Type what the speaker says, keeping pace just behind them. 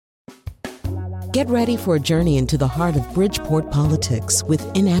Get ready for a journey into the heart of Bridgeport politics with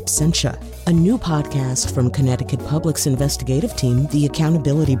In Absentia, a new podcast from Connecticut Public's investigative team, The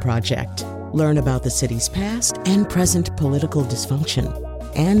Accountability Project. Learn about the city's past and present political dysfunction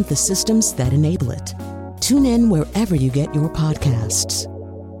and the systems that enable it. Tune in wherever you get your podcasts.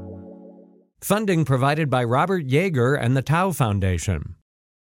 Funding provided by Robert Yeager and the Tao Foundation.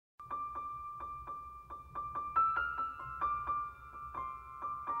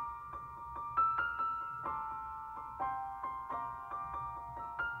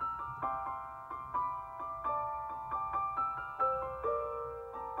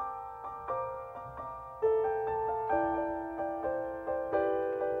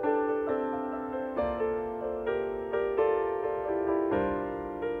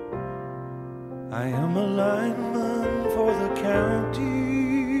 I am a lineman for the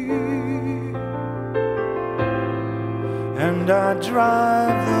county, and I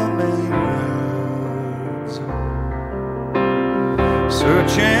drive the main roads,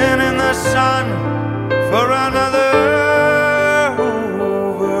 searching in the sun for another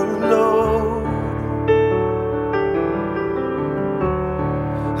overload.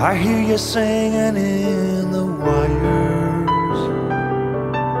 I hear you singing in the wires,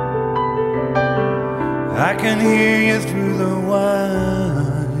 I can hear you through the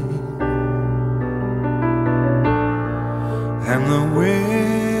wine, and the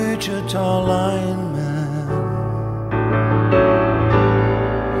Wichita lineman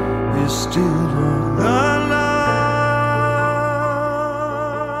is still on the line.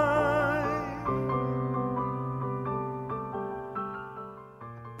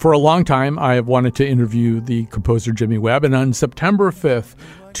 For a long time, I have wanted to interview the composer Jimmy Webb, and on September 5th,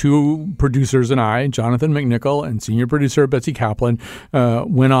 two producers and I, Jonathan McNichol and senior producer Betsy Kaplan,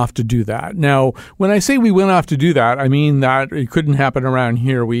 went off to do that. Now, when I say we went off to do that, I mean that it couldn't happen around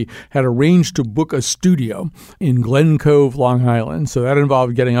here. We had arranged to book a studio in Glen Cove, Long Island. So that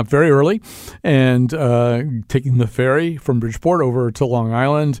involved getting up very early and taking the ferry from Bridgeport over to Long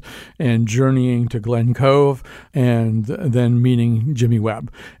Island and journeying to Glen Cove and then meeting Jimmy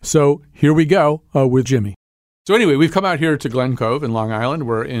Webb. So here we go with Jimmy. So anyway, we've come out here to Glen Cove in Long Island.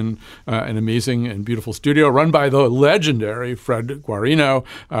 We're in an amazing and beautiful studio run by the legendary Fred Guarino.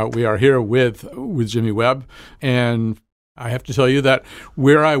 We are here with Jimmy Webb. And I have to tell you that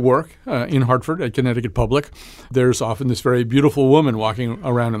where I work in Hartford at Connecticut Public, there's often this very beautiful woman walking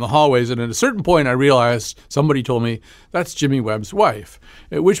around in the hallways. And at a certain point, I realized somebody told me that's Jimmy Webb's wife,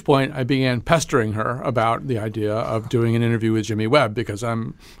 at which point I began pestering her about the idea of doing an interview with Jimmy Webb because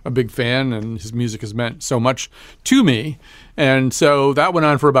I'm a big fan and his music has meant so much to me. And so that went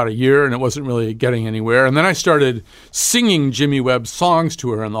on for about a year, and it wasn't really getting anywhere. And then I started singing Jimmy Webb's songs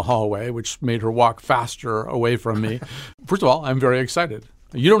to her in the hallway, which made her walk faster away from me. First of all, I'm very excited.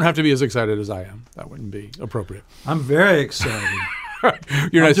 You don't have to be as excited as I am. That wouldn't be appropriate. I'm very excited.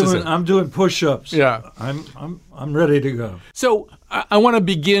 I'm doing push-ups. Yeah, I'm ready to go. So I want to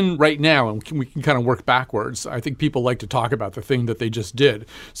begin right now, and we can kind of work backwards. I think people like to talk about the thing that they just did.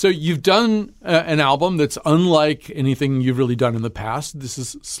 So you've done an album that's unlike anything you've really done in the past. This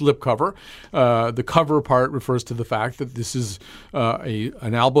is slipcover. The cover part refers to the fact that this is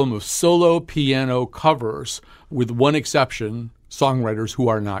an album of solo piano covers, with one exception, songwriters who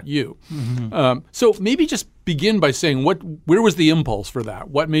are not you. Mm-hmm. So maybe just begin by saying where was the impulse for that?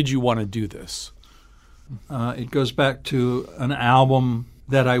 What made you want to do this? It goes back to an album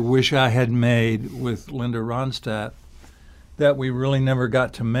that I wish I had made with Linda Ronstadt that we really never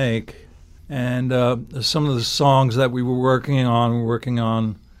got to make. And some of the songs that we were working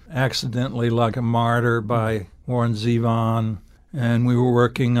on Accidentally Like a Martyr by Warren Zevon, and we were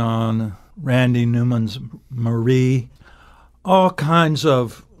working on Randy Newman's Marie, all kinds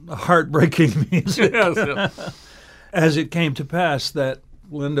of heartbreaking music. Yes. As it came to pass that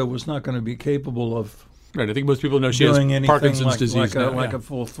Linda was not going to be capable of right. I think most people know she has Parkinson's disease now. Like a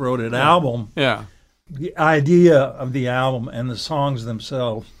full-throated album. Yeah. The idea of the album and the songs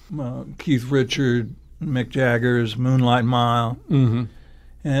themselves, Keith Richard, Mick Jagger's Moonlight Mile, mm-hmm.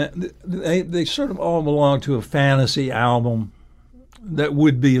 and they sort of all belong to a fantasy album that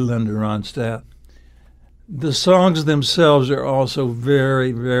would be Linda Ronstadt. The songs themselves are also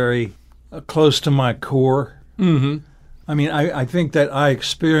very, very close to my core. Mm-hmm. I mean, I think that I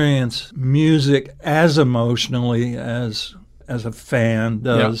experience music as emotionally as a fan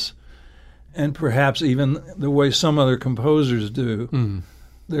does, and perhaps even the way some other composers do. Mm.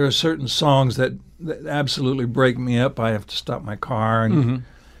 There are certain songs that absolutely break me up. I have to stop my car and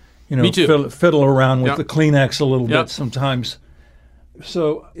mm-hmm. fiddle around with the Kleenex a little bit sometimes.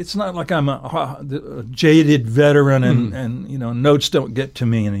 So it's not like I'm a jaded veteran and notes don't get to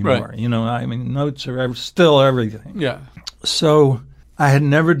me anymore. Right. I mean, notes are still everything. Yeah. So I had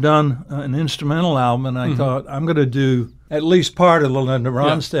never done an instrumental album, and I thought, I'm going to do at least part of the Linda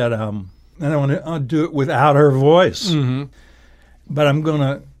Ronstadt album. And I want to do it without her voice. Mm-hmm. But I'm going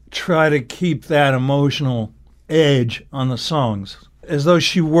to try to keep that emotional edge on the songs, as though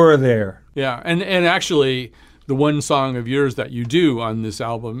she were there. Yeah, and actually, the one song of yours that you do on this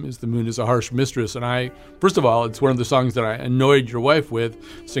album is "The Moon is a Harsh Mistress," and first of all, it's one of the songs that I annoyed your wife with,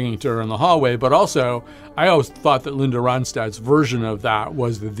 singing to her in the hallway. But also, I always thought that Linda Ronstadt's version of that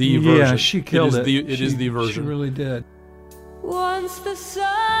was the version. Yeah, she killed it. It is the version. She really did. Once the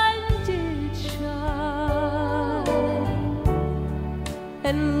sun did shine,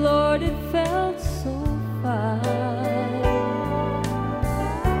 and Lord, it felt so fine.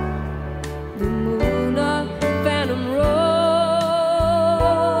 The moon, a phantom rose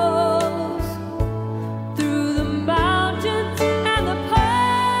through the mountains and the pines,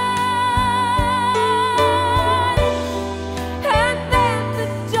 and then the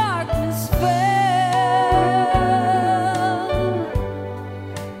darkness fell.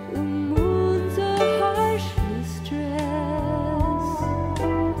 The moon's a harsh mistress.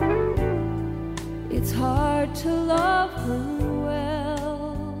 It's hard to love her well.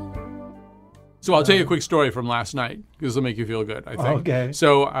 So I'll tell you a quick story from last night. This will make you feel good, I think. Okay.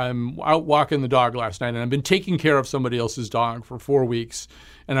 So I'm out walking the dog last night, and I've been taking care of somebody else's dog for 4 weeks,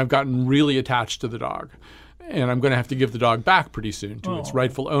 and I've gotten really attached to the dog. And I'm going to have to give the dog back pretty soon to its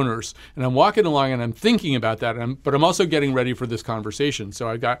rightful owners. And I'm walking along, and I'm thinking about that, but I'm also getting ready for this conversation. So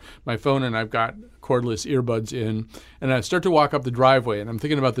I've got my phone, and I've got cordless earbuds in, and I start to walk up the driveway, and I'm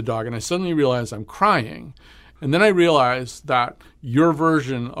thinking about the dog, and I suddenly realize I'm crying. And then I realized that your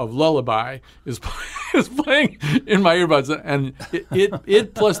version of Lullaby is playing in my earbuds, and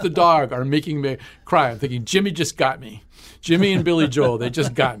it plus the dog are making me cry. I'm thinking, Jimmy just got me. Jimmy and Billy Joel, they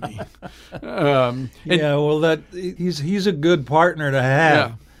just got me. He's a good partner to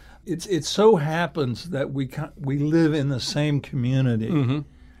have. Yeah. It so happens that we live in the same community,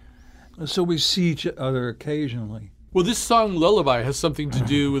 so we see each other occasionally. Well, this song Lullaby has something to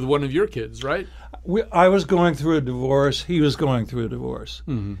do with one of your kids, right? I was going through a divorce. He was going through a divorce.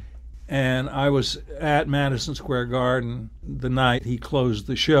 Mm-hmm. And I was at Madison Square Garden the night he closed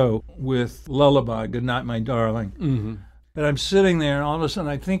the show with Lullaby, Good Night, My Darling. Mm-hmm. And I'm sitting there, and all of a sudden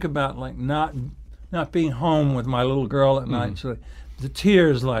I think about not being home with my little girl at night. So the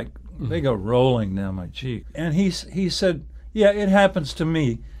tears, they go rolling down my cheek. And he said, yeah, it happens to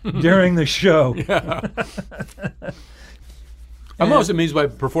me during the show. I'm always amazed by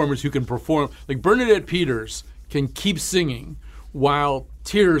performers who can perform. Like Bernadette Peters can keep singing while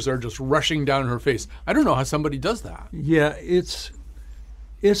tears are just rushing down her face. I don't know how somebody does that. Yeah, it's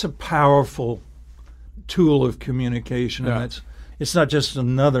a powerful tool of communication. Yeah. And it's not just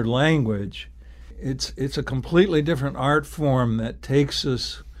another language. It's a completely different art form that takes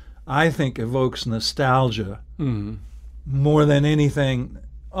us, I think, evokes nostalgia more than anything.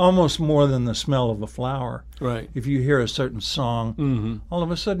 Almost more than the smell of a flower. Right. If you hear a certain song, all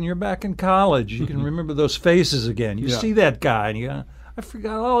of a sudden you're back in college. You can remember those faces again. You see that guy, and you go, I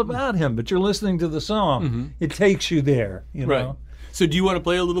forgot all about him, but you're listening to the song. It takes you there, you know. Right. So do you want to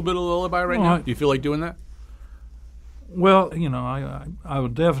play a little bit of Lullaby right now? Do you feel like doing that? Well, I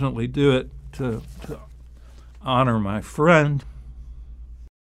would definitely do it to honor my friend.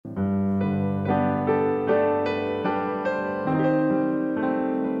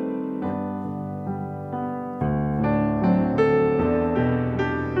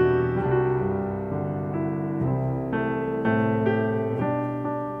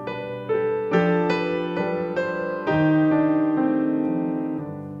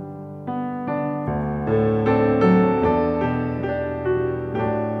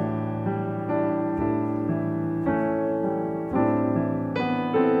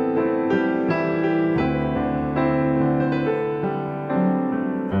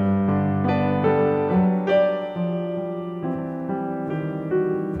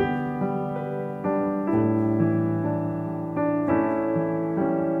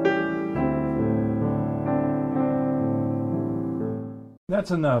 That's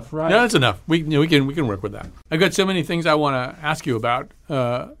enough, right? Yeah, that's enough. We can work with that. I've got so many things I want to ask you about,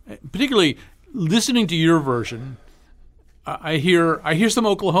 particularly listening to your version. I hear some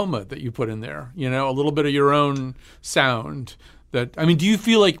Oklahoma that you put in there. A little bit of your own sound. Do you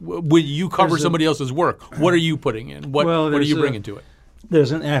feel like when you cover somebody else's work, what are you putting in? What are you bringing to it?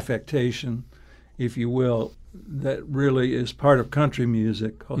 There's an affectation if you will, that really is part of country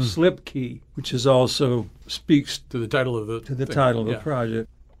music called Slip Key, which is also speaks to the title of the title of the project.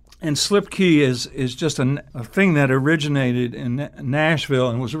 And Slip Key is just a thing that originated in Nashville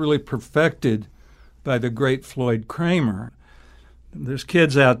and was really perfected by the great Floyd Kramer. There's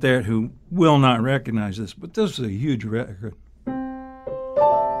kids out there who will not recognize this, but this is a huge record.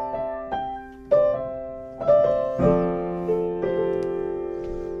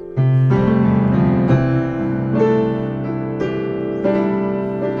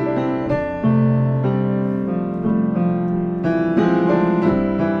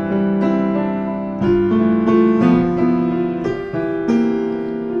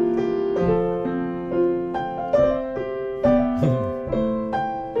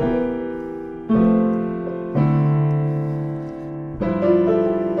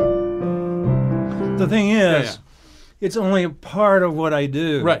 The thing is, it's only a part of what I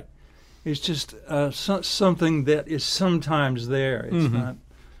do. Right. It's just something that is sometimes there. It's not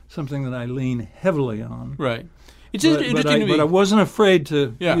something that I lean heavily on. Right. It's interesting to me. But I wasn't afraid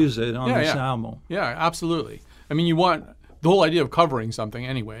to use it on this album. Yeah, absolutely. I mean, the whole idea of covering something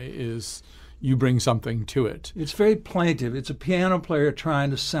anyway is you bring something to it. It's very plaintive. It's a piano player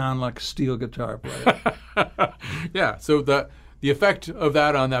trying to sound like a steel guitar player. Yeah, so the effect of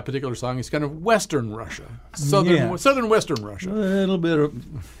that on that particular song is kind of Western Russia, southern Western Russia. A little bit of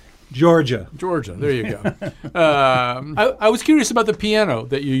Georgia. There you go. I was curious about the piano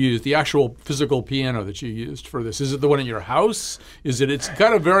that you used, the actual physical piano that you used for this. Is it the one at your house? It's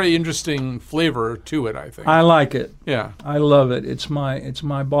got a very interesting flavor to it, I think. I like it. Yeah. I love it. It's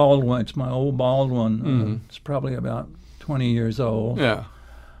my bald one. It's my old bald one. It's probably about 20 years old. Yeah.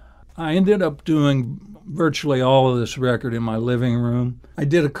 I ended up doing virtually all of this record in my living room. I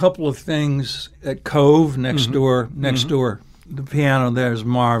did a couple of things at Cove next door. The piano there is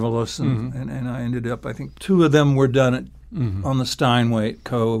marvelous, and I ended up, I think 2 of them were done on the Steinway at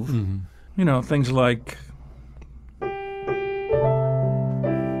Cove. You know, things like...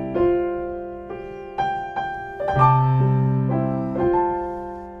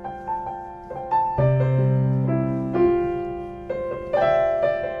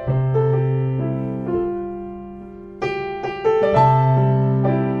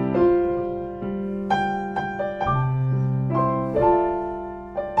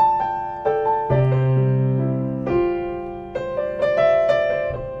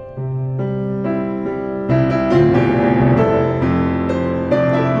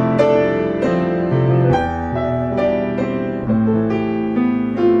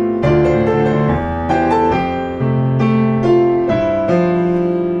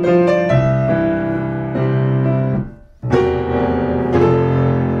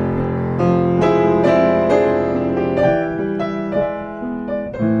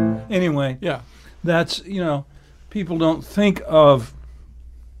 Anyway, that's, people don't think of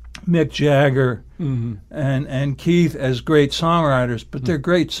Mick Jagger and Keith as great songwriters, but they're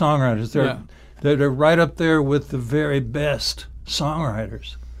great songwriters. They're right up there with the very best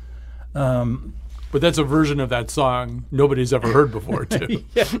songwriters. But that's a version of that song nobody's ever heard before, too.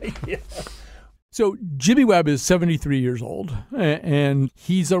 Yeah. So Jimmy Webb is 73 years old, and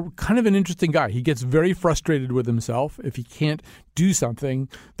he's a kind of an interesting guy. He gets very frustrated with himself if he can't do something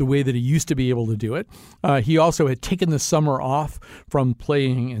the way that he used to be able to do it. He also had taken the summer off from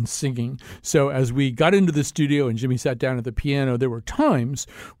playing and singing. So as we got into the studio and Jimmy sat down at the piano, there were times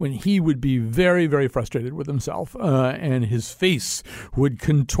when he would be very, very frustrated with himself, and his face would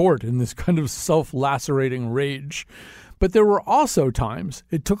contort in this kind of self-lacerating rage. But there were also times,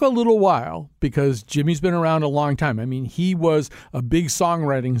 it took a little while because Jimmy's been around a long time. I mean, he was a big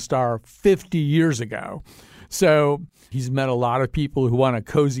songwriting star 50 years ago. So he's met a lot of people who want to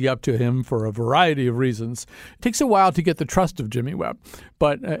cozy up to him for a variety of reasons. It takes a while to get the trust of Jimmy Webb,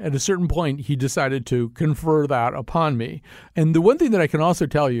 but at a certain point, he decided to confer that upon me. And the one thing that I can also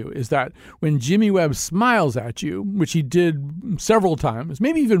tell you is that when Jimmy Webb smiles at you, which he did several times,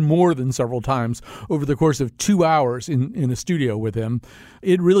 maybe even more than several times over the course of 2 hours in a studio with him,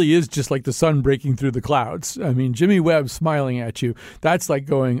 it really is just like the sun breaking through the clouds. I mean, Jimmy Webb smiling at you, that's like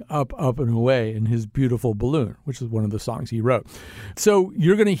going up, up, and away in his beautiful balloon, which is one of the songs he wrote. So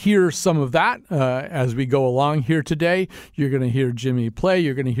you're going to hear some of that as we go along here today. You're going to hear Jimmy play.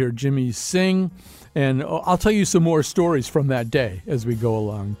 You're going to hear Jimmy sing. And I'll tell you some more stories from that day as we go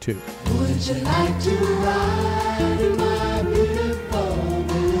along, too. Would you like to ride in my beautiful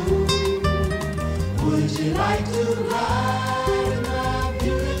balloon? Would you like to ride in my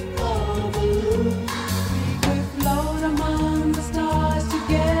beautiful balloon? We could float among the stars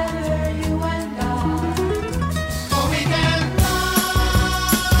together, you and I. For we can fly,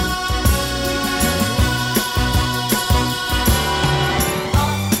 we can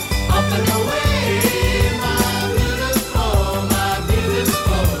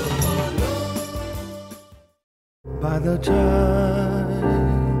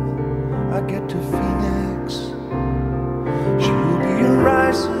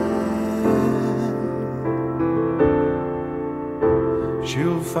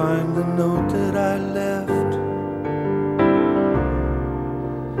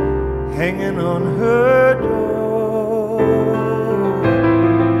hanging on her door.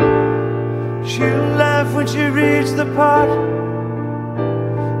 She'll laugh when she reads the part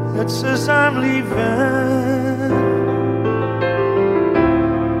that says I'm leaving,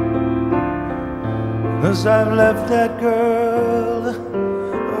 'cause I've left that girl,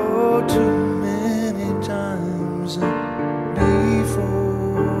 oh, too many times before.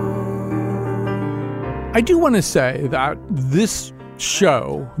 I do want to say that this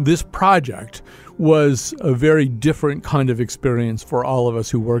show, this project, was a very different kind of experience for all of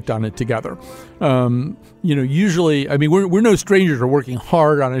us who worked on it together. Usually, I mean, we're no strangers to working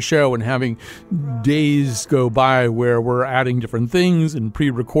hard on a show and having days go by where we're adding different things and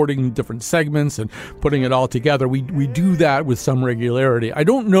pre-recording different segments and putting it all together. We do that with some regularity. I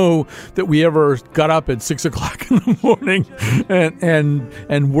don't know that we ever got up at 6 o'clock in the morning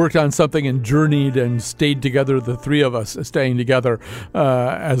and worked on something and journeyed and stayed together, the three of us staying together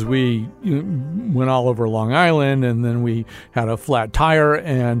as we went all over Long Island, and then we had a flat tire.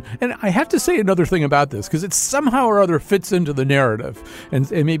 And I have to say another thing about this, because it somehow or other fits into the narrative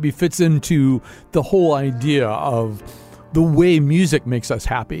and it maybe fits into the whole idea of the way music makes us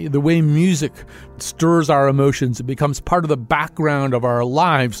happy, the way music stirs our emotions. It becomes part of the background of our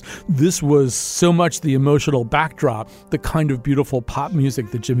lives. This was so much the emotional backdrop, the kind of beautiful pop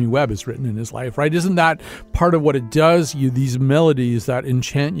music that Jimmy Webb has written in his life, right? Isn't that part of what it does? These melodies that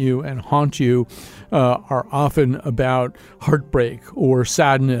enchant you and haunt you are often about heartbreak or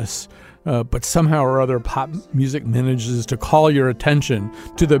sadness. But somehow or other, pop music manages to call your attention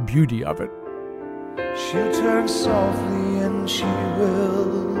to the beauty of it. She'll turn softly and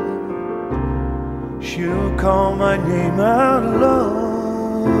she'll call my name out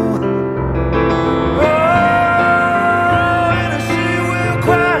low. Oh, and she will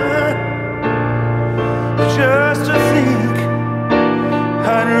cry just to think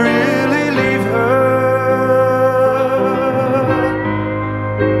I'd really leave her.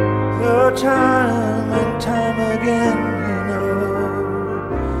 Time and time again,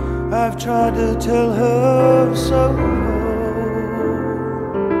 I've tried to tell her so.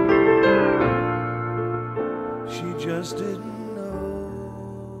 She just didn't know.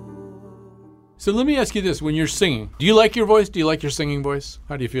 So let me ask you this. When you're singing, do you like your voice? Do you like your singing voice?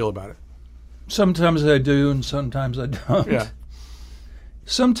 How do you feel about it? Sometimes I do and sometimes I don't. Yeah.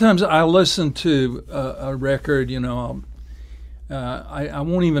 Sometimes I listen to a record, I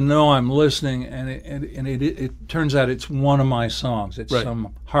won't even know I'm listening, and it turns out it's one of my songs. It's right.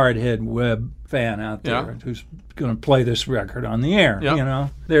 Some hardhead Webb fan out there who's going to play this record on the air. Yeah.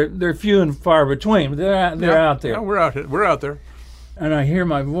 They're few and far between, but they're out there. Yeah, we're out there. And I hear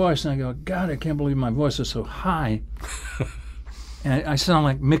my voice, and I go, God, I can't believe my voice is so high, and I sound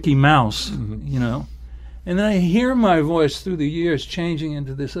like Mickey Mouse, And then I hear my voice through the years changing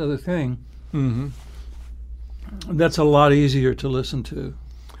into this other thing. Mm-hmm. That's a lot easier to listen to.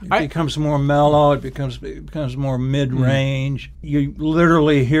 It becomes more mellow. It becomes more mid-range. You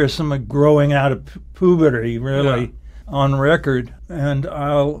literally hear someone growing out of puberty, really, on record. And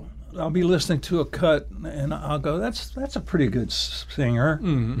I'll be listening to a cut, and I'll go, "That's a pretty good singer.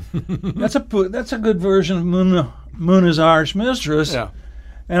 That's a good version of Muna's Irish Mistress." Yeah.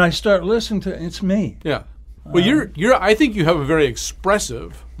 And I start listening to it. It's me. Yeah. Well, I think you have a very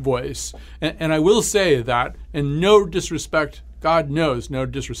expressive voice, and I will say that, and no disrespect, God knows, no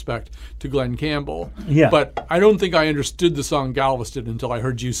disrespect to Glenn Campbell, but I don't think I understood the song Galveston until I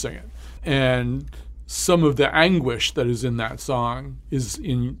heard you sing it. And some of the anguish that is in that song is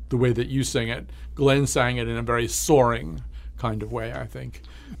in the way that you sing it. Glenn sang it in a very soaring kind of way, I think.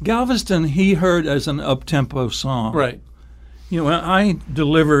 Galveston, he heard as an up-tempo song. Right. I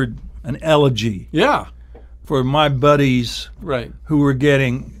delivered an elegy. Yeah. For my buddies who were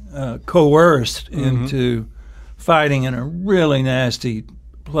getting coerced into fighting in a really nasty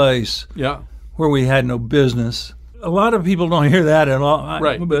place where we had no business. A lot of people don't hear that at all.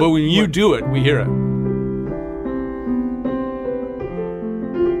 But when you do it, we hear it.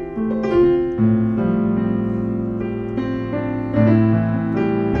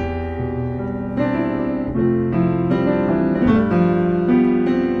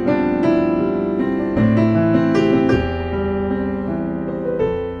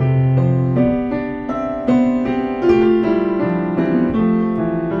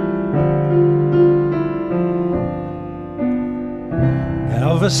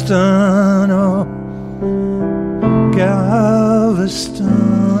 Galveston, oh, Galveston,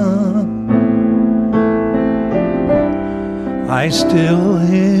 I still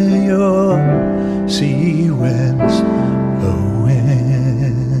hear your sea winds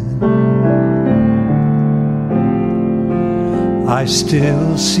blowing. I I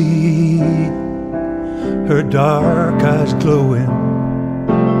still see her dark eyes glowing.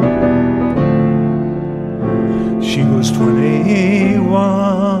 She was 21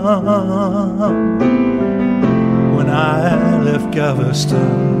 when I left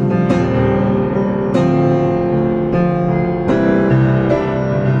Galveston.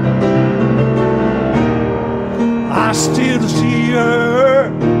 I still see her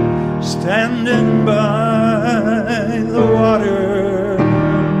standing by the water,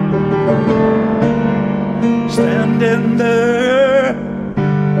 standing there.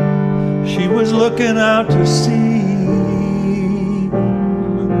 She was looking out to sea.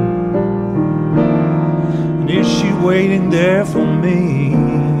 And is she waiting there for me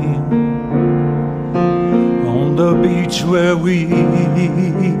on the beach where we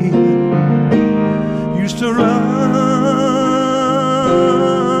used to run?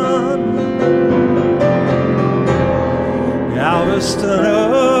 Galveston,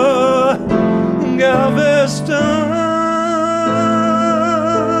 oh, Galveston.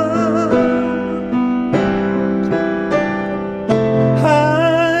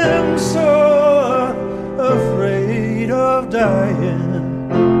 I'm so afraid of dying.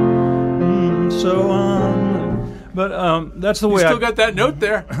 So on. But that's the way You still got that note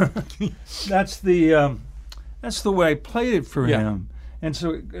there. that's the way I played it for him. And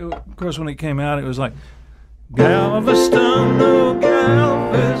so, of course, when it came out, it was like, Galveston, oh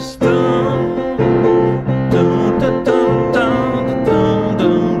Galveston. Dun, dun, dun, dun, dun, dun,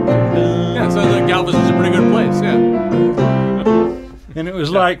 dun. Yeah, it sounds like Galveston's a pretty good place, yeah. And it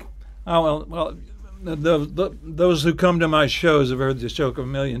was like, oh, well, those who come to my shows have heard this joke a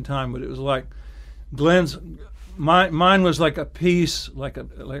million times, but it was like Glenn's, mine was like a piece, like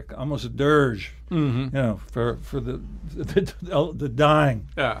almost a dirge, you know, for the dying.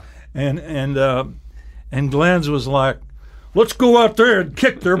 Yeah. And Glenn's was like, let's go out there and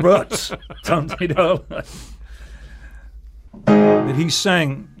kick their butts. You know, but he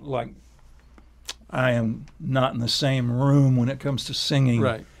sang like, I am not in the same room when it comes to singing.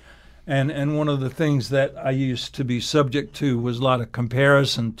 Right. And one of the things that I used to be subject to was a lot of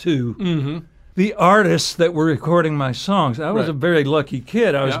comparison to the artists that were recording my songs. I was a very lucky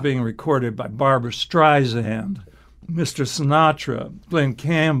kid. I was being recorded by Barbra Streisand, Mr. Sinatra, Glenn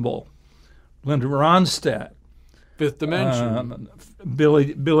Campbell, Linda Ronstadt, Fifth Dimension,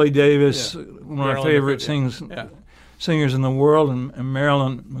 Billy Davis, one of my Marilyn favorite McCoo, singers in the world, and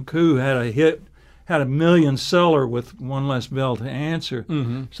Marilyn McCoo had a million seller with One Less Bell to Answer.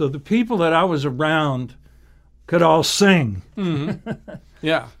 So the people that I was around could all sing.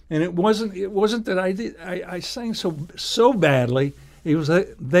 Yeah. And it wasn't that I sang so badly. It was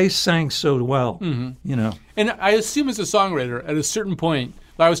that they sang so well, you know. And I assume as a songwriter, at a certain point,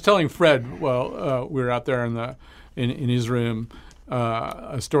 I was telling Fred, we were out there in his room,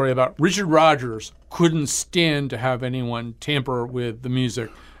 a story about Richard Rodgers couldn't stand to have anyone tamper with the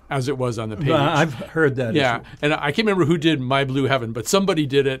music as it was on the page. I've heard that. Yeah, and I can't remember who did My Blue Heaven, but somebody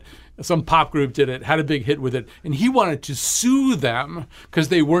did it. Some pop group did it, had a big hit with it, and he wanted to sue them because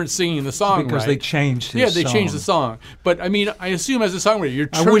they weren't singing the song because they changed his song. Yeah, they changed the song. But, I mean, I assume as a songwriter, you're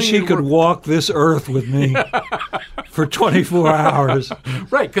I wish he could walk this earth with me for 24 hours.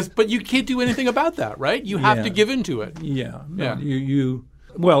 Right, but you can't do anything about that, right? You have to give into it. Yeah.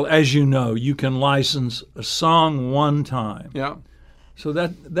 Well, as you know, you can license a song one time. Yeah. So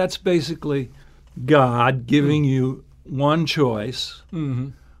that's basically God giving you one choice.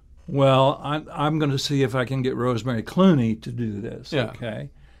 Well, I'm going to see if I can get Rosemary Clooney to do this. Yeah. Okay,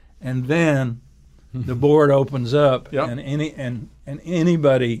 and then the board opens up, and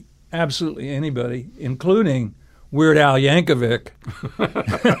anybody, absolutely anybody, including Weird Al Yankovic,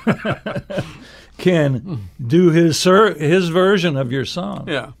 can do his version of your song.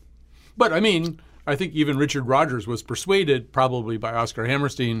 Yeah, but I mean, I think even Richard Rodgers was persuaded, probably by Oscar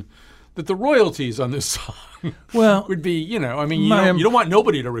Hammerstein, that the royalties on this song would be, you don't want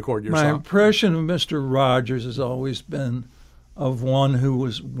nobody to record your song. My impression of Mr. Rodgers has always been of one who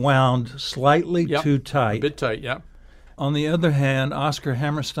was wound slightly too tight. A bit tight, yeah. On the other hand, Oscar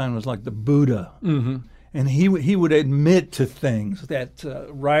Hammerstein was like the Buddha. And he would admit to things that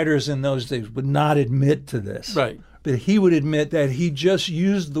writers in those days would not admit to this. Right. But he would admit that he just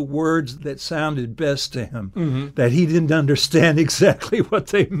used the words that sounded best to him, that he didn't understand exactly what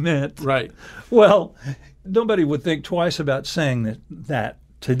they meant. Right. Well, nobody would think twice about saying that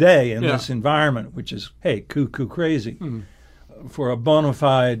today in this environment, which is, hey, cuckoo crazy. For a bona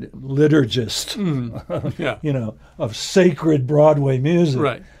fide liturgist, of sacred Broadway music.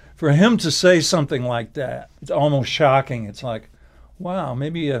 Right. For him to say something like that, it's almost shocking. It's like, Wow,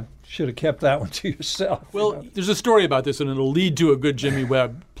 maybe you should have kept that one to yourself. Well, there's a story about this, and it'll lead to a good Jimmy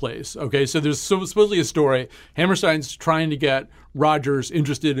Webb place. Okay, so there's supposedly a story. Hammerstein's trying to get Rogers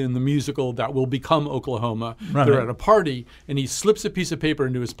interested in the musical that will become Oklahoma. Right. They're at a party, and he slips a piece of paper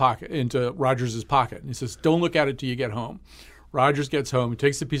into Rogers' pocket. And he says, "Don't look at it till you get home." Rogers gets home. He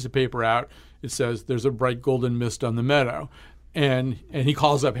takes the piece of paper out. It says, "There's a bright golden mist on the meadow." And he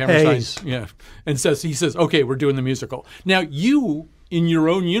calls up Hammerstein, and says, "Okay, we're doing the musical." Now, you, in your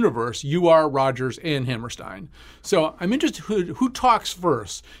own universe, you are Rogers and Hammerstein. So I'm interested, who talks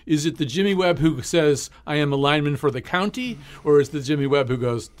first? Is it the Jimmy Webb who says, "I am a lineman for the county," or is the Jimmy Webb who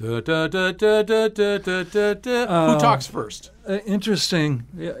goes, da, da, da, da, da, da, da, da, da? Who talks first? Interesting.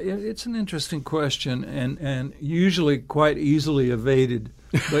 It's an interesting question, and usually quite easily evaded.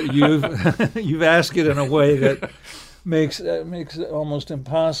 But you've asked it in a way that makes it almost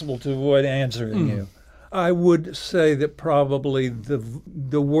impossible to avoid answering you. I would say that probably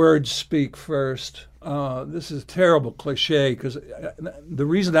the words speak first. This is a terrible cliche, because the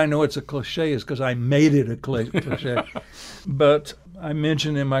reason I know it's a cliche is because I made it a cliche. But I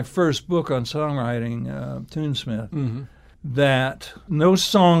mentioned in my first book on songwriting, Tunesmith, that no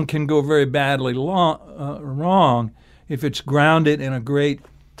song can go very badly wrong if it's grounded in a great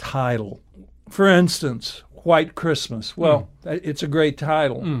title. For instance, White Christmas. Well, it's a great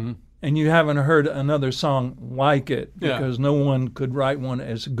title. And you haven't heard another song like it, because no one could write one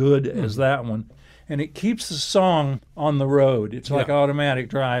as good as that one. And it keeps the song on the road. It's like automatic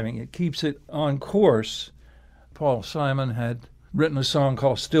driving. It keeps it on course. Paul Simon had written a song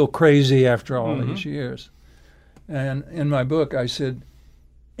called Still Crazy After All These Years. And in my book, I said,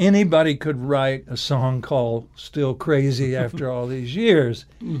 anybody could write a song called Still Crazy After All These Years.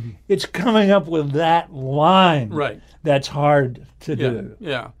 It's coming up with that line that's hard to do.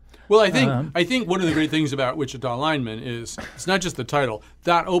 Yeah. Well, I think one of the great things about Wichita Lineman is it's not just the title.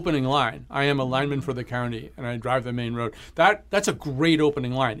 That opening line, "I am a lineman for the county and I drive the main road," that's a great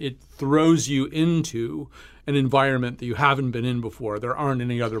opening line. It throws you into an environment that you haven't been in before. There aren't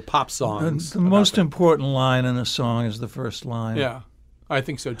any other pop songs. The most important line in a song is the first line. Yeah, I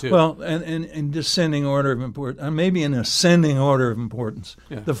think so too. Well, and in descending order of importance, maybe in ascending order of importance,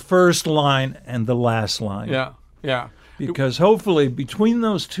 the first line and the last line. Yeah. Because hopefully between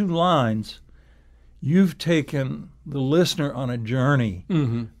those two lines, you've taken the listener on a journey.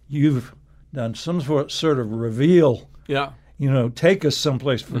 You've done some sort of reveal. Yeah. Take us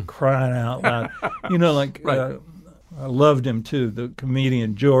someplace, for crying out loud. I loved him too, the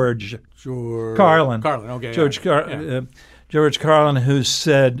comedian George Carlin. George Carlin, who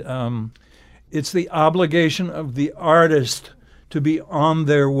said, it's the obligation of the artist to be on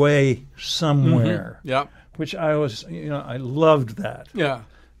their way somewhere. Yeah. Which I loved that. Yeah.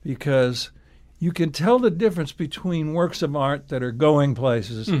 Because you can tell the difference between works of art that are going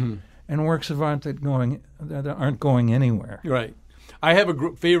places and works of art that aren't going anywhere. Right. I have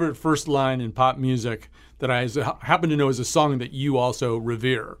a favorite first line in pop music that I happen to know is a song that you also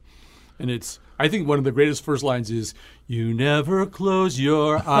revere. And I think one of the greatest first lines is, "You never close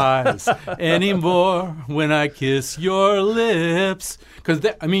your eyes anymore when I kiss your lips." Because,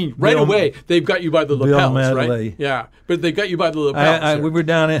 right away, they've got you by the lapels, right? Yeah, but they got you by the lapels. We were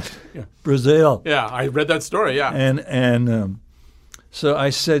down in Brazil. Yeah, I read that story, yeah. And so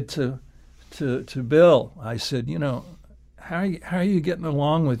I said to Bill, I said, how are you getting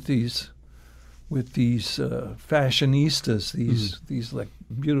along with these fashionistas, these like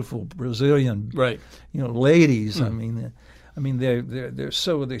beautiful Brazilian ladies?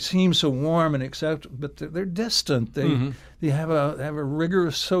 They seem so warm and acceptable, but they're distant. They have a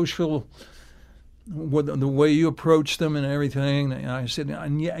rigorous social, the way you approach them and everything. And I said,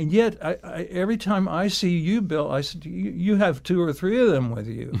 and yet every time I see you, Bill, I said, you have 2 or 3 of them with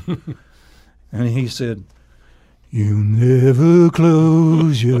you. And he said, "You never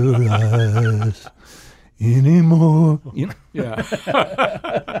close your eyes anymore." Yeah.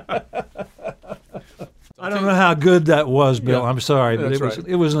 I don't know how good that was, Bill. Yeah, I'm sorry, but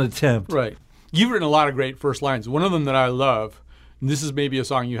it was an attempt. Right. You've written a lot of great first lines. One of them that I love, and this is maybe a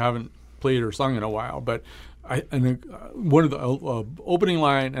song you haven't played or sung in a while, but one of the opening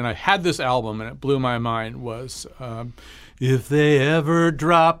line, and I had this album and it blew my mind, was, "If they ever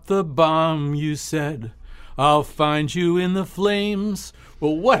drop the bomb, you said, I'll find you in the flames."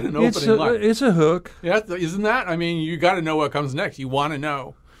 Well, what an opening line. It's a hook. Yeah, isn't that? You got to know what comes next. You want to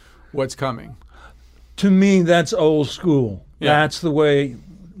know what's coming. To me, that's old school. Yeah. That's the way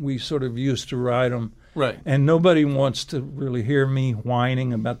we sort of used to write them. Right. And nobody wants to really hear me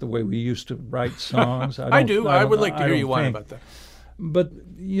whining about the way we used to write songs. I do. I would like to hear you whine about that. But,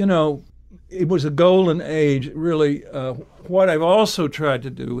 it was a golden age, really. What I've also tried to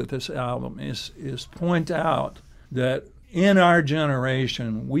do with this album is point out that in our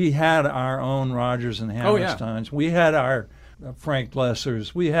generation, we had our own Rodgers and Hammersteins. We had our Frank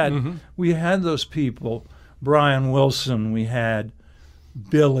Lessers. We had those people. Brian Wilson. We had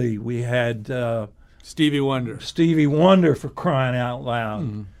Billy. We had Stevie Wonder. Stevie Wonder, for crying out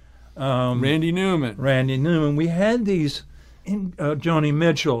loud. Randy Newman. We had these. Joni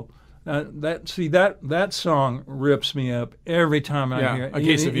Mitchell. That song rips me up every time I hear it. A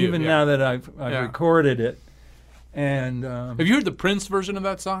Case of You. Even now that I've recorded it. And have you heard the Prince version of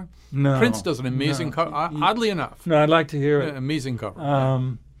that song? No. Prince does an amazing cover. Oddly enough. No, I'd like to hear it. Amazing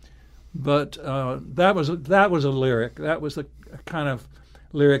cover. But that was a lyric. That was the kind of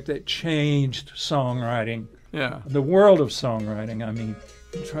lyric that changed songwriting. Yeah. The world of songwriting. I mean,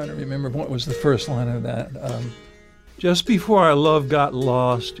 I'm trying to remember what was the first line of that. Just before our love got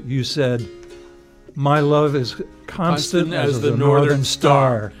lost, you said, "My love is constant as the northern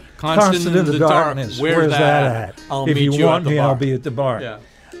star. Constant in the darkness. Where's that at? I'll if meet you you want at the me, bar." I'll be at the bar. Yeah.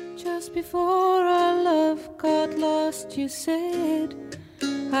 Just before our love got lost, you said,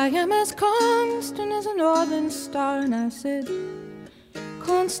 "I am as constant as a northern star." And I said,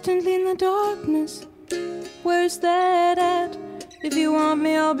 "Constantly in the darkness, where's that at? If you want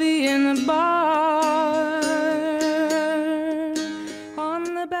me, I'll be in the bar on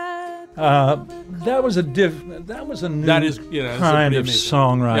the back." That was a new kind of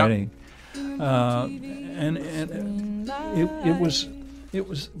songwriting. And it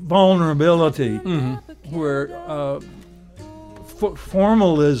was vulnerability, where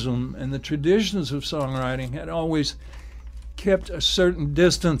formalism and the traditions of songwriting had always kept a certain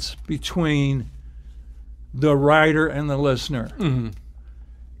distance between the writer and the listener,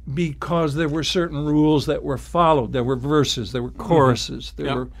 because there were certain rules that were followed. There were verses, there were choruses,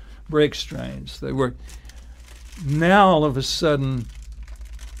 there were break strains. Now all of a sudden,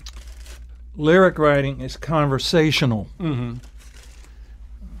 lyric writing is conversational.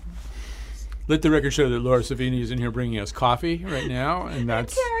 Let the record show that Laura Savini is in here bringing us coffee right now, and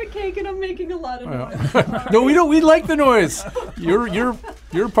that's carrot cake, and I'm making a lot of noise. No, we don't. We like the noise. You're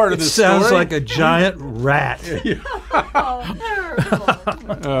part of this story. Sounds like a giant rat. Oh,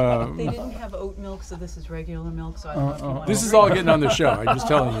 terrible. They didn't have oat milk, so this is regular milk. So I don't know if you want This is all getting on the show. I'm just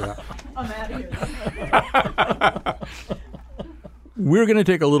telling you that. I'm out of here. We're going to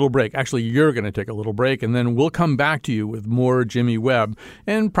take a little break. Actually, you're going to take a little break, and then we'll come back to you with more Jimmy Webb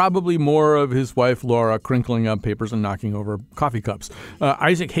and probably more of his wife, Laura, crinkling up papers and knocking over coffee cups.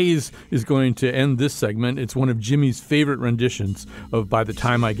 Isaac Hayes is going to end this segment. It's one of Jimmy's favorite renditions of By the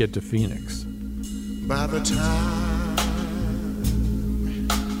Time I Get to Phoenix. By the time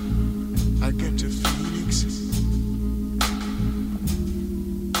I get to Phoenix,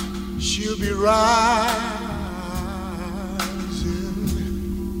 she'll be rising.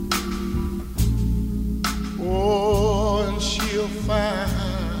 Oh, and she'll find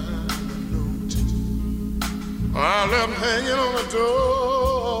a note I left hanging on the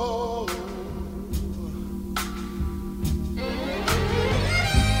door.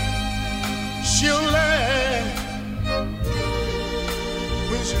 She'll laugh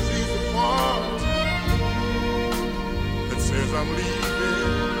when she sees the part that says I'm leaving.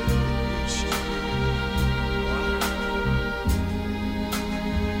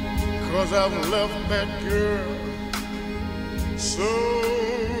 Cause I've left that girl so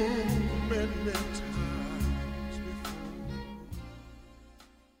many times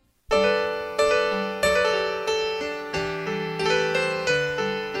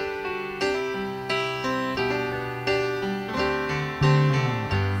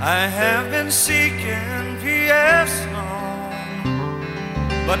I have been seeking P.S. long,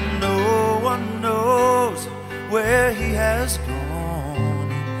 but no one knows where he has gone.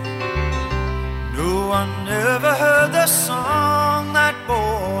 No one ever heard the song that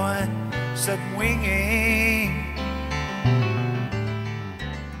boy set winging.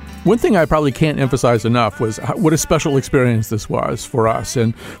 One thing I probably can't emphasize enough was what a special experience this was for us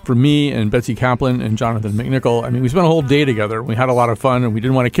and for me and Betsy Kaplan and Jonathan McNichol. I mean, we spent a whole day together. We had a lot of fun, and we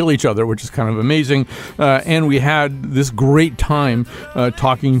didn't want to kill each other, which is kind of amazing. And we had this great time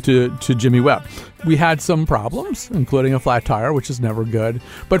talking to Jimmy Webb. We had some problems, including a flat tire, which is never good.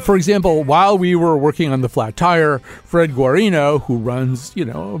 But for example, while we were working on the flat tire, Fred Guarino, who runs,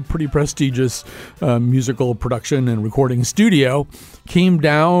 a pretty prestigious musical production and recording studio, came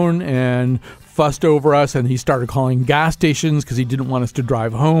down and fussed over us, and he started calling gas stations because he didn't want us to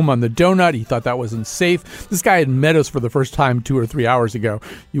drive home on the donut. He thought that wasn't safe. This guy had met us for the first time 2 or 3 hours ago.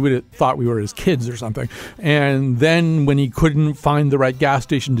 You would have thought we were his kids or something. And then when he couldn't find the right gas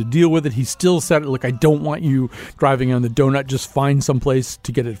station to deal with it, he still said, look, I don't want you driving on the donut. Just find some place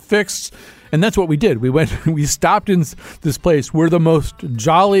to get it fixed. And that's what we did. We stopped in this place. We're the most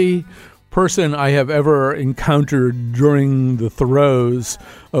jolly person I have ever encountered during the throes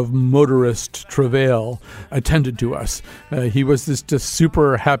of motorist travail attended to us. He was this just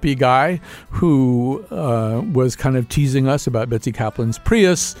super happy guy who was kind of teasing us about Betsy Kaplan's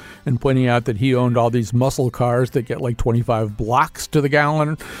Prius and pointing out that he owned all these muscle cars that get like 25 blocks to the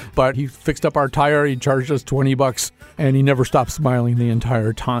gallon. But he fixed up our tire, he charged us $20, and he never stopped smiling the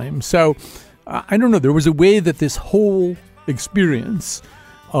entire time. So I don't know, there was a way that this whole experience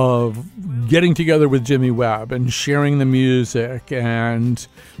of getting together with Jimmy Webb and sharing the music, and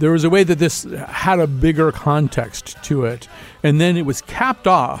there was a way that this had a bigger context to it. And then it was capped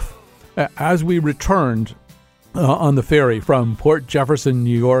off as we returned on the ferry from Port Jefferson,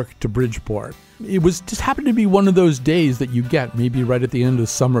 New York to Bridgeport. It was just happened to be one of those days that you get maybe right at the end of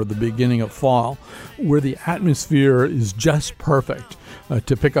summer, the beginning of fall, where the atmosphere is just perfect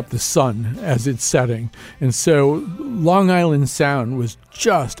to pick up the sun as it's setting. And so Long Island Sound was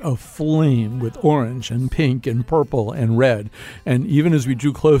just aflame with orange and pink and purple and red. And even as we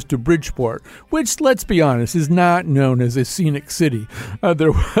drew close to Bridgeport, which, let's be honest, is not known as a scenic city,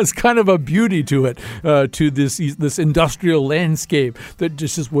 there was kind of a beauty to it, to this industrial landscape that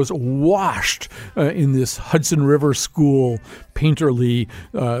just was washed in this Hudson River School painterly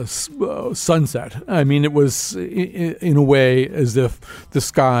sunset. I mean, it was in a way as if the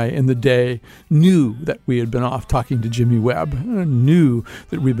sky and the day knew that we had been off talking to Jimmy Webb, knew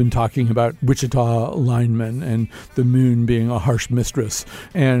that we'd been talking about Wichita linemen and the moon being a harsh mistress,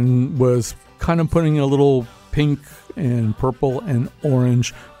 and was kind of putting a little pink and purple and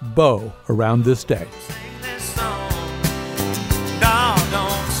orange bow around this day. Sing this song. No,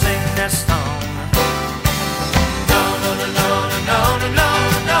 don't sing this song. No, no, no, no, no, no, no,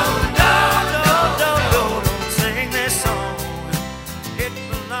 no, no, no, no, don't sing this song. It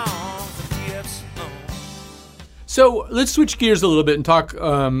belongs to P.F. Sloan. So let's switch gears a little bit and talk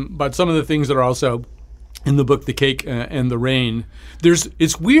about some of the things that are also in the book, The Cake and the Rain.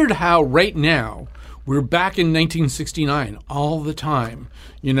 It's weird how right now we're back in 1969 all the time.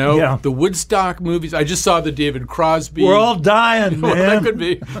 You know, Yeah. The Woodstock movies. I just saw the David Crosby. We're all dying, man. Well, that could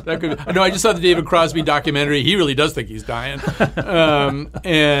be. No, I just saw the David Crosby documentary. He really does think he's dying.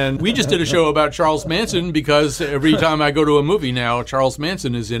 And we just did a show about Charles Manson because every time I go to a movie now, Charles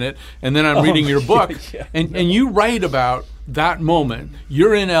Manson is in it. And then I'm reading your book. Yeah. And you write about that moment.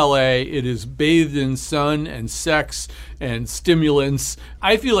 You're in L.A. It is bathed in sun and sex and stimulants.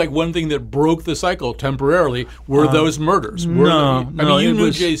 I feel like one thing that broke the cycle temporarily were those murders. No, You it knew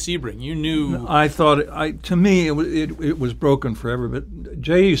was- Jay Sebring. You knew. I thought, to me, it was broken forever. But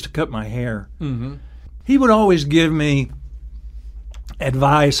Jay used to cut my hair. Mm-hmm. He would always give me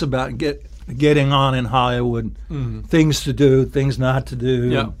advice about getting on in Hollywood, things to do, things not to do.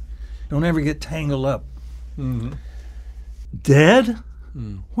 Yeah. Don't ever get tangled up. Mm-hmm. Dead?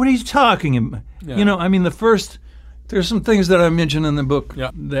 What are you talking about? Yeah. You know, I mean, there's some things that I mentioned in the book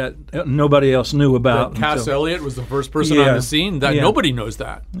Yeah. that nobody else knew about. Cass until- Elliot was the first person Yeah. on the scene. That Yeah. nobody knows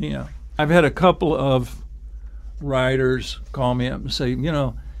that. Yeah. I've had a couple of writers call me up and say, you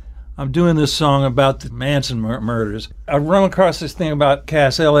know, I'm doing this song about the Manson murders. I run across this thing about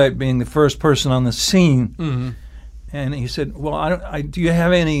Cass Elliot being the first person on the scene. Mm-hmm. And he said, well, do you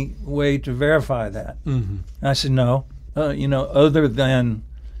have any way to verify that? Mm-hmm. And I said, no. Other than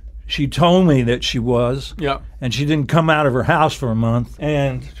she told me that she was, Yeah. and she didn't come out of her house for a month,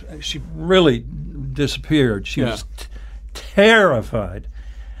 and she really disappeared. She Yeah. was terrified.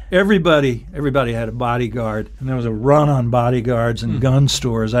 Everybody had a bodyguard, and there was a run on bodyguards and gun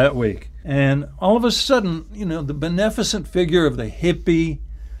stores that week. And all of a sudden, the beneficent figure of the hippie,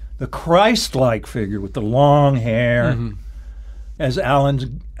 the Christ-like figure with the long hair, as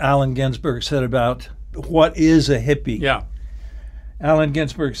Allen Ginsberg said about what is a hippie. Yeah. Allen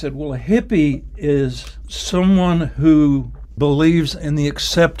Ginsberg said, well, a hippie is someone who believes in the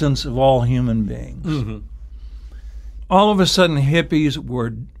acceptance of all human beings. Mm-hmm. All of a sudden, hippies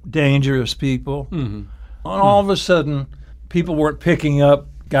were dangerous people. Mm-hmm. All of a sudden, people weren't picking up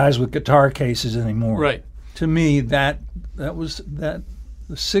guys with guitar cases anymore. Right. To me, the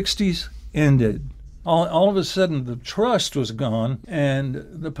 60s ended. All of a sudden, the trust was gone, and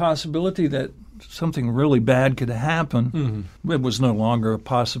the possibility that something really bad could happen, it was no longer a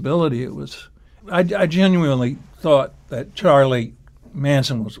possibility. It was. I genuinely thought that Charlie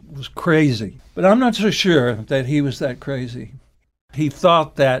Manson was crazy. But I'm not so sure that he was that crazy. He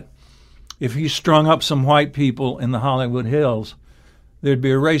thought that if he strung up some white people in the Hollywood Hills, there'd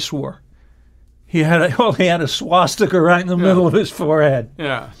be a race war. He had a swastika right in the middle of his forehead.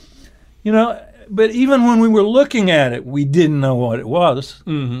 Yeah. You know, but even when we were looking at it, we didn't know what it was.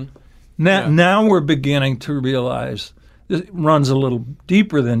 Mm-hmm. Now we're beginning to realize it runs a little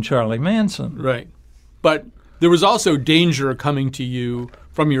deeper than Charlie Manson. Right. But there was also danger coming to you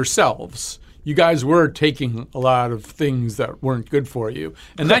from yourselves. You guys were taking a lot of things that weren't good for you.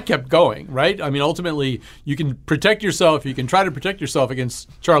 And that kept going, right? I mean, ultimately, you can protect yourself. You can try to protect yourself against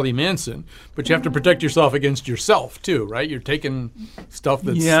Charlie Manson, but you have to protect yourself against yourself, too, right? You're taking stuff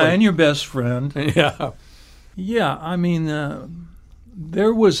that's... Yeah, and your best friend. Yeah. Yeah, I mean,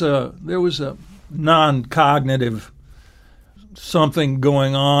 there was a non-cognitive something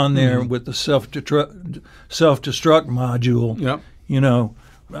going on there with the self-destruct module. Yep. You know,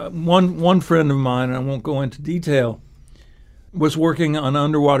 one friend of mine, and I won't go into detail, was working on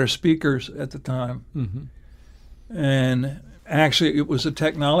underwater speakers at the time. Mm-hmm. And actually it was a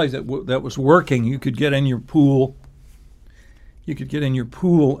technology that was working. You could get in your pool.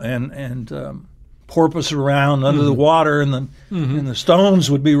 And porpoise around under the water, and the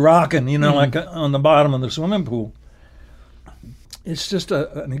stones would be rocking, you know, like on the bottom of the swimming pool. It's just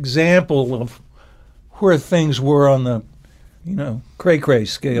an example of where things were on the, you know, cray-cray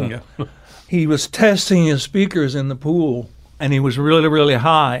scale. Yeah. He was testing his speakers in the pool, and he was really, really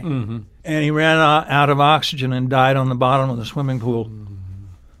high. Mm-hmm. And he ran out of oxygen and died on the bottom of the swimming pool,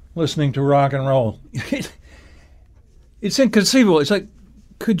 listening to rock and roll. It's inconceivable. It's like,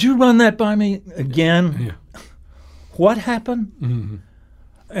 could you run that by me again? Yeah. What happened? Mm-hmm.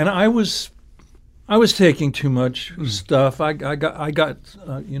 And I was taking too much stuff. I got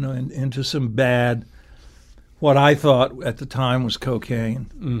into some bad, what I thought at the time was cocaine.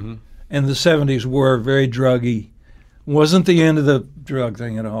 Mm-hmm. And the 70s were very druggy. Wasn't the end of the drug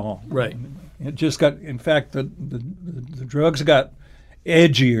thing at all. Right. It just got, in fact, the drugs got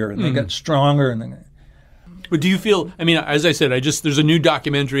edgier and they got stronger. And but do you feel, I mean, as I said, there's a new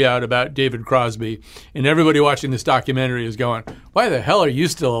documentary out about David Crosby, and everybody watching this documentary is going, why the hell are you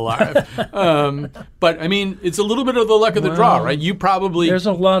still alive? But, I mean, it's a little bit of the luck of the draw, right? You probably... There's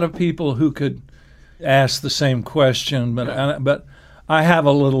a lot of people who could ask the same question, but I have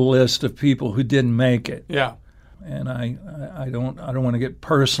a little list of people who didn't make it. Yeah. And I don't want to get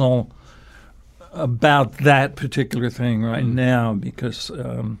personal about that particular thing right now, because...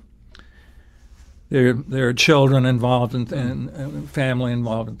 There are children involved and family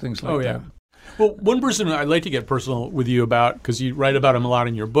involved and things like that. Well, one person I'd like to get personal with you about, because you write about him a lot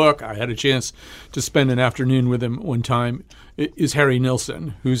in your book, I had a chance to spend an afternoon with him one time, is Harry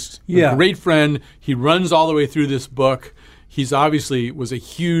Nilsson, who's a great friend. He runs all the way through this book. He's obviously was a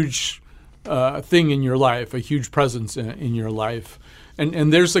huge thing in your life, a huge presence in your life.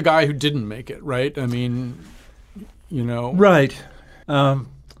 And there's a guy who didn't make it, right? I mean, you know. Right.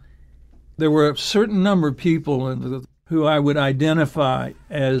 There were a certain number of people who I would identify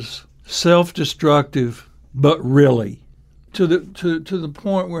as self-destructive, but really, to the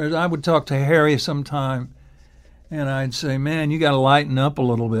point where I would talk to Harry sometime, and I'd say, "Man, you got to lighten up a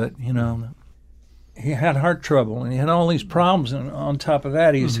little bit." You know, he had heart trouble and he had all these problems, and on top of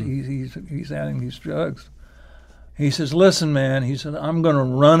that, he's adding these drugs. He says, "Listen, man," he said, "I'm going to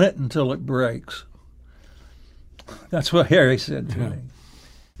run it until it breaks." That's what Harry said to me.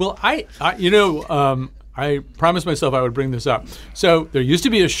 Well, I promised myself I would bring this up. So there used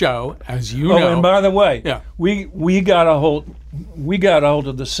to be a show, as you know. Oh, and by the way, we got a hold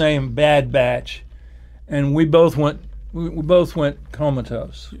of the same bad batch, and we both went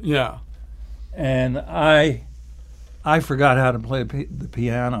comatose. Yeah. And I forgot how to play the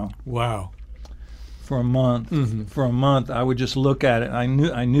piano. Wow. For a month. Mm-hmm. For a month, I would just look at it. I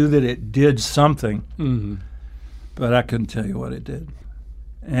knew that it did something, but I couldn't tell you what it did.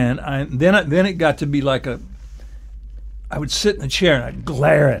 And then it got to be like I would sit in a chair and I'd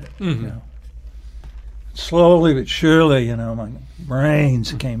glare at it. You know. Slowly but surely, you know, my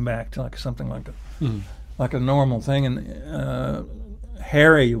brains came back to something like a normal thing. And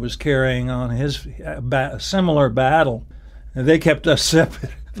Harry was carrying on his similar battle. And they kept us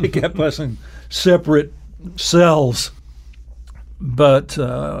separate. They kept us in separate cells. But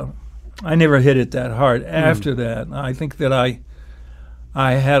I never hit it that hard. After that, I think that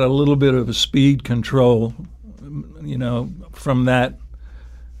I had a little bit of a speed control, you know, from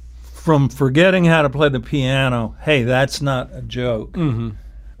forgetting how to play the piano. Hey, that's not a joke.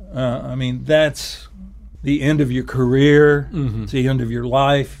 I mean, that's the end of your career. It's the end of your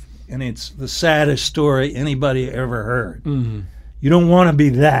life, and it's the saddest story anybody ever heard. You You don't want to be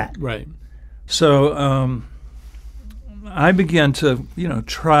that. Right. So I began to,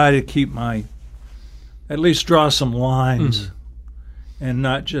 try to keep at least draw some lines, and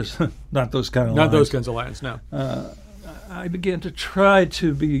not just not those kind of lines. Not those kinds of lines. No. I began to try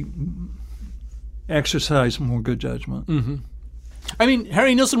to exercise more good judgment. Mm-hmm. I mean,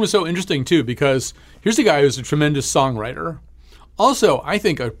 Harry Nilsson was so interesting too, because here's a guy who's a tremendous songwriter. Also, I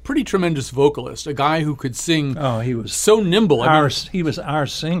think a pretty tremendous vocalist, a guy who could sing. Oh, he was so nimble. He was our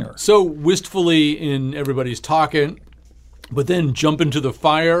singer. So wistfully in Everybody's Talking, but then Jump Into the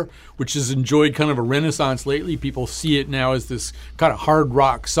Fire, which has enjoyed kind of a renaissance lately. People see it now as this kind of hard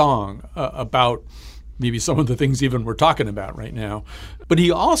rock song about maybe some of the things even we're talking about right now. But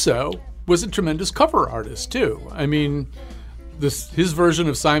he also was a tremendous cover artist too. I mean, his version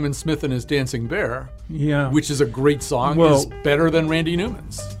of Simon Smith and his Dancing Bear, which is a great song, is better than Randy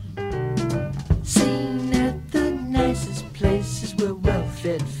Newman's. Seen at the nicest places where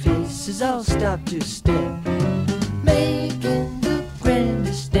well-fed faces all stop to stare, making the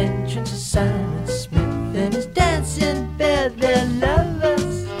grandest entrance of Simon Smith and his Dancing Bear. Their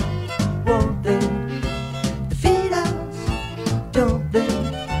lovers, won't they defeat us? Don't they?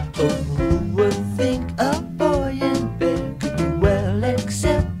 Oh, who would think a boy in bed could be well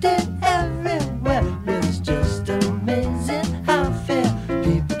accepted everywhere? It's just amazing how fair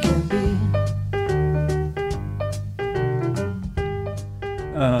people can be.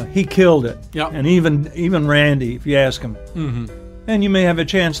 He killed it. Yeah. And even Randy, if you ask him, and you may have a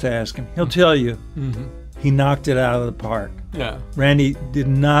chance to ask him, he'll tell you he knocked it out of the park. Yeah. Randy did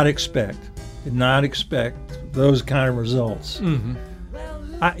not expect those kind of results.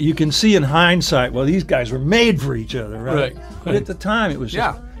 You can see in hindsight, well, these guys were made for each other, right? But at the time, it was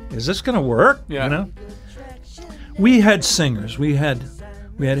just, is this going to work? Yeah. We had singers. We had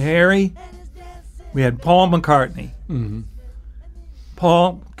Harry. We had Paul McCartney.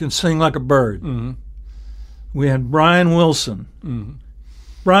 Paul can sing like a bird. We had Brian Wilson.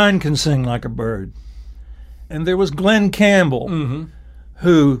 Brian can sing like a bird. And there was Glenn Campbell,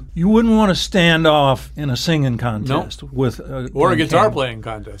 who you wouldn't want to stand off in a singing contest with, or a guitar playing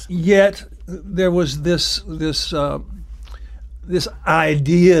contest. Yet there was this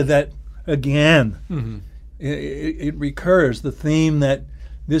idea that again, it recurs, the theme that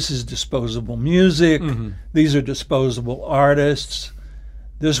this is disposable music. These are disposable artists.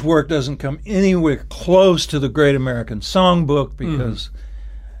 This work doesn't come anywhere close to the Great American Songbook because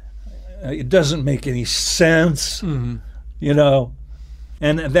it doesn't make any sense, And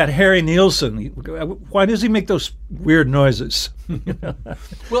that Harry Nilsson, why does he make those weird noises?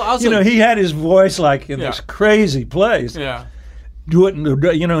 Well, also, he had his voice like in this crazy place. Yeah.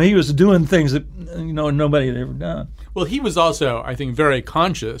 He was doing things that nobody had ever done. Well, he was also, I think, very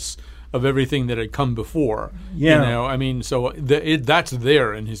conscious of everything that had come before. Yeah. I mean, so that's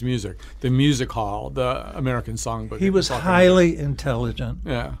there in his music. The music hall, the American Songbook. He was highly intelligent.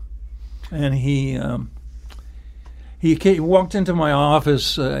 Yeah. And he walked into my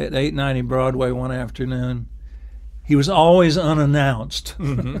office at 890 Broadway one afternoon. He was always unannounced.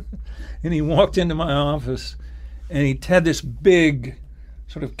 And he walked into my office, and he had this big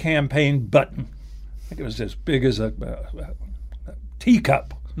sort of campaign button. I think it was as big as a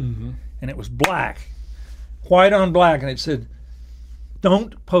teacup. And it was black, white on black, and it said,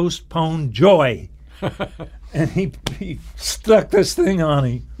 "Don't postpone joy." And he stuck this thing on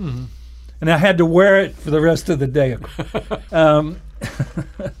me. And I had to wear it for the rest of the day.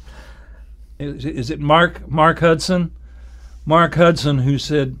 Is it Mark Hudson? Mark Hudson, who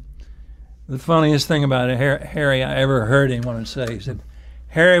said, the funniest thing about Harry I ever heard him want to say, he said,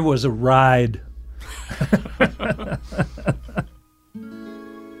 Harry was a ride.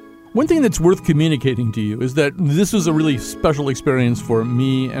 One thing that's worth communicating to you is that this was a really special experience for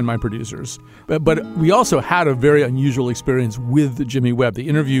me and my producers. But we also had a very unusual experience with Jimmy Webb. The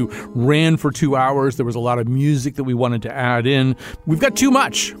interview ran for 2 hours. There was a lot of music that we wanted to add in. We've got too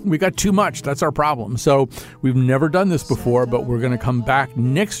much. That's our problem. So we've never done this before, but we're going to come back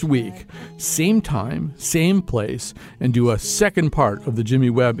next week, same time, same place, and do a second part of the Jimmy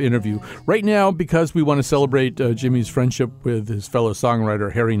Webb interview. Right now, because we want to celebrate Jimmy's friendship with his fellow songwriter,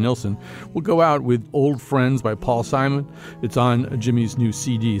 Harry Nilsson, we'll go out with Old Friends by Paul Simon. It's on Jimmy's new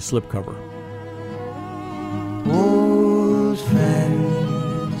CD slipcover. Old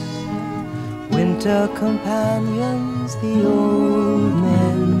friends, winter companions, the old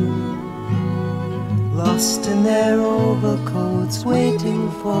men, lost in their overcoats,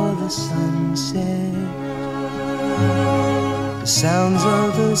 waiting for the sunset. The sounds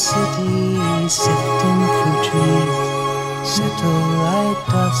of the city sifting through trees settle like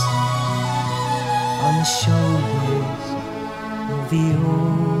dust on the shoulders the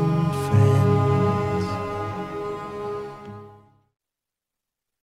old